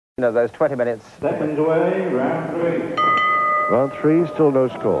Of those 20 minutes. Second away, round 3. Round 3, still no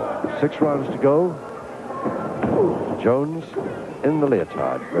score. 6 rounds to go. Jones in the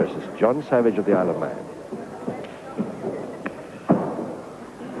leotard versus John Savage of the Isle of Man.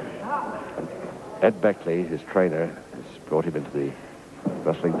 Ed Beckley, his trainer, has brought him into the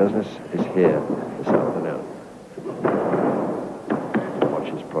wrestling business, is here this afternoon. Watch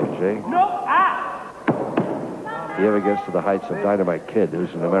his protege. If he ever gets to the heights of Dynamite Kid,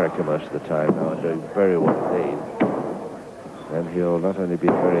 who's in America most of the time now and doing very well indeed, then he'll not only be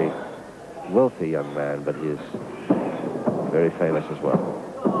a very wealthy young man, but he is very famous as well.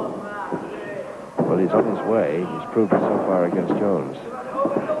 Well, he's on his way. He's proved it so far against Jones.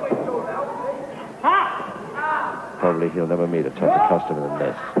 Probably he'll never meet a tougher customer than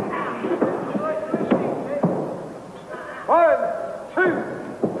this. 1, 2,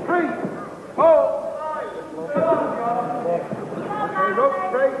 3, 4.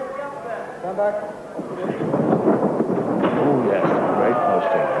 Come back. Oh, yes, great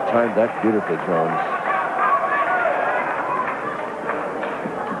posting. Timed that beautifully, Jones.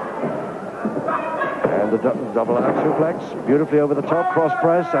 And the double arm suplex, beautifully over the top, cross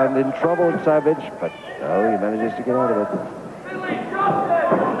press, and in trouble, Savage, but no, he manages to get out of it.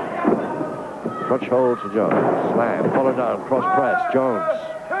 Crutch hold to Jones, slam, follow down, cross press, Jones.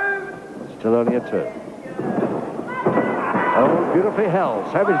 Still only a 2. Oh, beautifully held.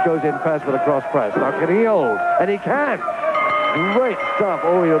 Savage goes in fast with a cross press. Now can he hold? And he can. Great stuff.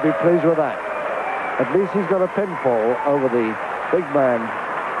 Oh, he'll be pleased with that. At least he's got a pinfall over the big man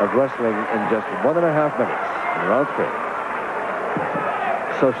of wrestling in just 1.5 minutes in round 3.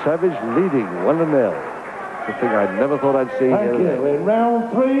 So Savage leading 1-0. The thing I never thought I'd see here today. In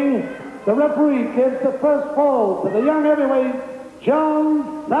round 3, the referee gives the first fall to the young heavyweight,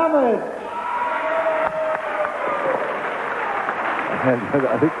 John Savage. And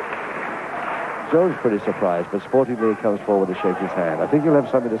I think Jones pretty surprised, but sportingly he comes forward to shake his hand. I think he'll have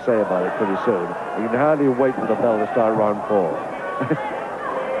something to say about it pretty soon. You can hardly wait for the bell to start round 4.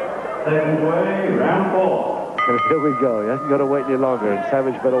 Second way, round 4. And here we go. He hasn't got to wait any longer, and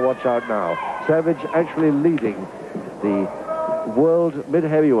Savage better watch out now. Savage actually leading the world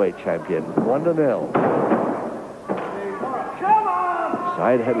mid-heavyweight champion, 1-0.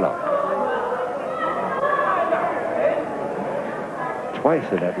 Side headlock.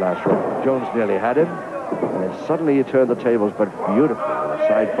 Twice in that last round. Jones nearly had him, and then suddenly he turned the tables, but beautifully with a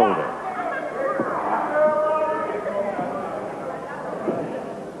side folder.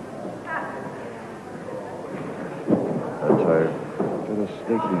 And so, got a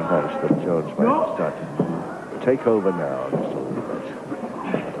sneaking hunch that Jones might start to take over now just a little bit.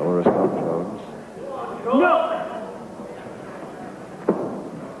 Don't respond, Jones. No!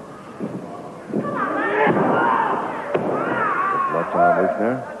 Left arm weak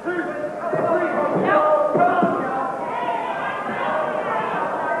there.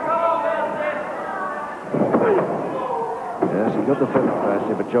 Yes, he got the foot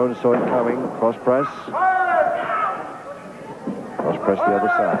fastly, but Jones saw it coming. Cross press. Cross press the other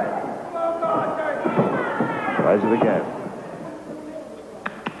side. Tries it again.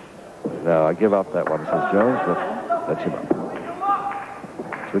 No, I give up that one, says Jones, but lets him up.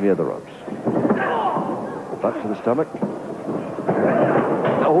 Between the other ropes. Butt to the stomach.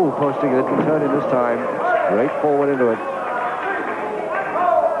 Oh, posting it. Didn't turn in this time. Straight forward into it.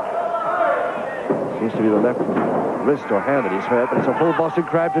 Seems to be the left wrist or hand that he's hurt, but it's a full Boston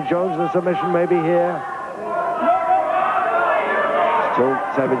crab to Jones. The submission may be here. Still,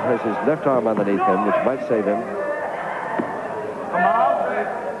 Savage has his left arm underneath him, which might save him. Come on.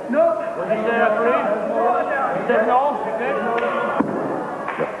 No. Is there a free? Is there no?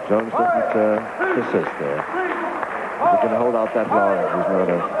 Jones doesn't persist there. If he can hold out that long, he's not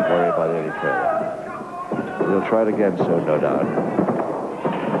going to worry about it any further. He'll try it again soon, no doubt.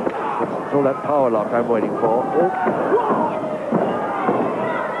 It's all that power lock I'm waiting for. Oh.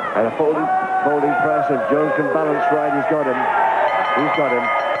 And a folding press. If Jones can balance right, he's got him. He's got him.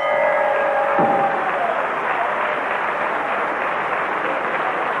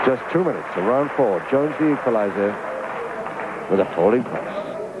 Just 2 minutes of round 4. Jones the equalizer with a folding press.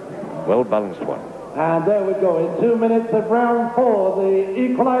 Well-balanced one. And there we go. In 2 minutes of round 4, the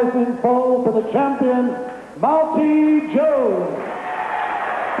equalizing fall to the champion, Marty Jones.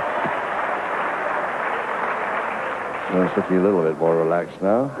 Jones looking a little bit more relaxed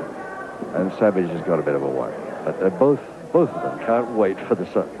now. And Savage has got a bit of a worry. But both of them can't wait for the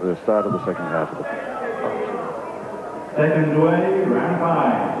start of the second half of the fight. Second way, round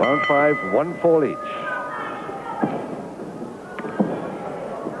 5. Round 5, 1 fall each.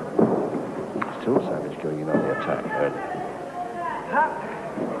 Still Savage going in on the attack early.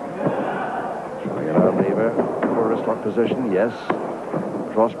 An arm lever for wrist lock position, yes.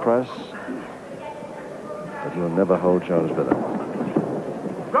 Cross press. But you'll never hold Jones with it.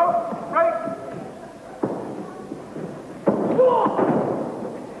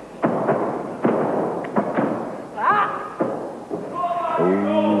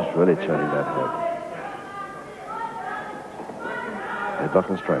 Oh, he's really turning that head. Headlock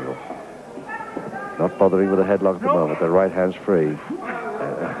and strangle. Not bothering with a headlock at the moment. The right hand's free.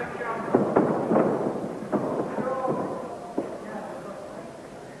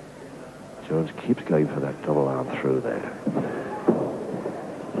 Jones keeps going for that double arm through there.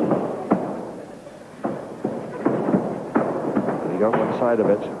 And he got one side of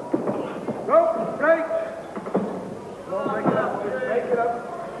it. Go, break! Break it up. Break it up.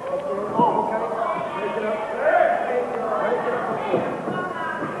 Oh, okay. Break it up. Break it up.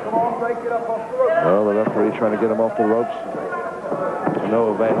 Come on, break it up off the rope. Well, the referee trying to get him off the ropes. No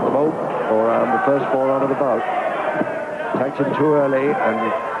avail. Both forearm, the first forearm of the bout. Attacked him too early,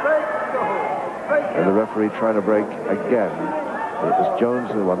 and the referee trying to break again. It was Jones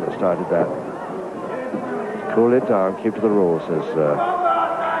the one that started that. Cool it down, keep to the rules, says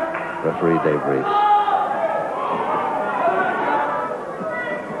referee Dave Reese.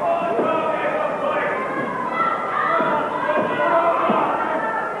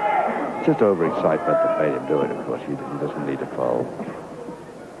 It's just overexcitement that made him do it, of course. He doesn't need to foul.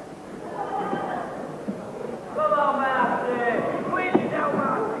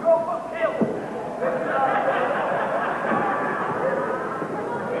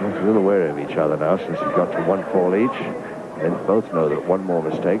 A little wary of each other now since he's got to 1 fall each. And both know that one more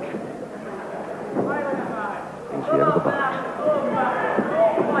mistake is the end of the bout.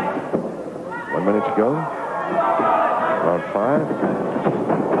 1 minute to go. Round 5.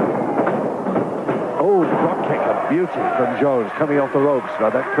 Oh, drop kick, a beauty from Jones coming off the ropes.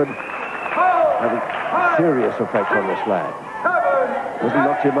 Now that could have a serious effect on this lad. Doesn't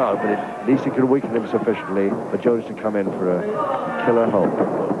knock him out, but at least it could weaken him sufficiently for Jones to come in for a killer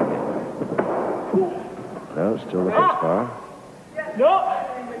hold. No, still the fixed bar.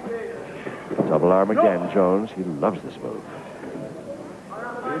 Double arm again, Jones. He loves this move.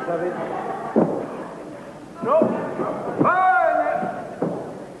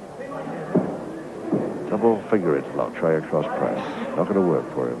 Double finger interlock, try a cross press. Not going to work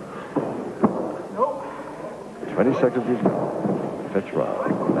for him. 20 seconds he's gone. 5th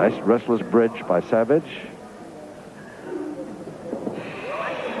round. Nice restless bridge by Savage.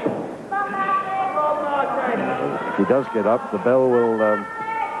 If he does get up, the bell will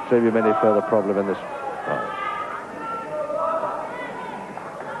save him any further problem in this round.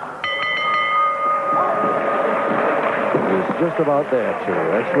 He's just about there, too.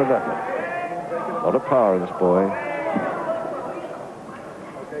 Excellent effort. A lot of power in this boy.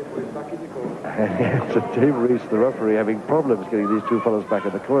 And so Dave Reese, the referee, having problems getting these two fellows back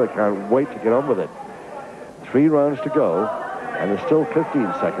in the corner. Can't wait to get on with it. 3 rounds to go, and there's still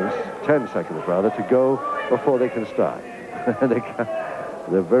 10 seconds rather, to go before they can start.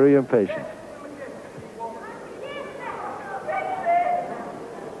 They're very impatient.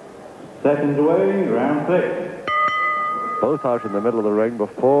 Seconds away, round 6. Both out in the middle of the ring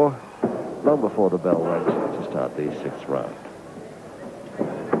long before the bell rings to start the 6th round.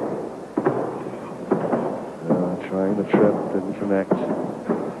 Trying the trip, didn't connect.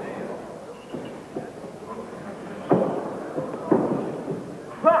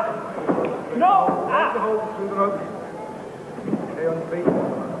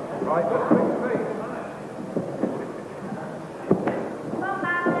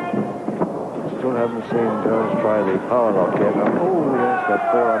 Still haven't seen Jones try the power lock yet. Oh, yes, that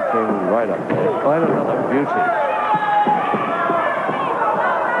forearm came right up there. Quite another beauty.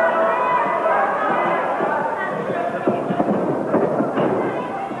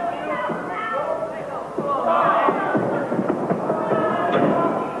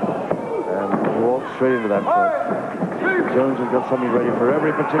 Straight into that foot. Jones has got something ready for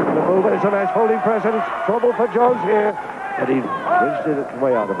every particular move. It's a nice holding press, and it's trouble for Jones here. And he bridged it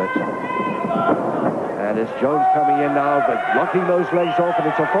way out of it. And it's Jones coming in now, but blocking those legs off, and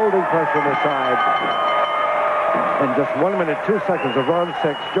it's a folding press from the side. In just 1 minute, 2 seconds of round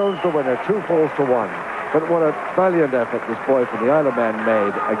 6, Jones the winner, 2 falls to 1. But what a valiant effort this boy from the Isle of Man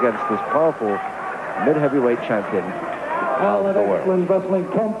made against this powerful mid-heavyweight champion. Well, an excellent wrestling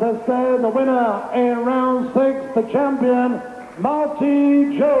contest there. The winner in round 6, the champion,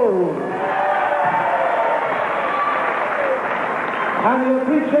 Marty Jones. And the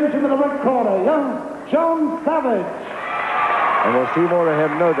appreciation of the red corner, young John Savage. And we'll see more of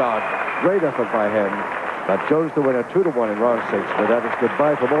him, no doubt. Great effort by him. But Jones the winner, 2-1 in round 6. But that is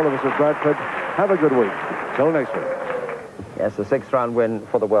goodbye from all of us at Bradford. Have a good week. Till next week. Yes, the 6th round win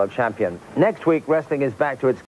for the world champion. Next week, wrestling is back to its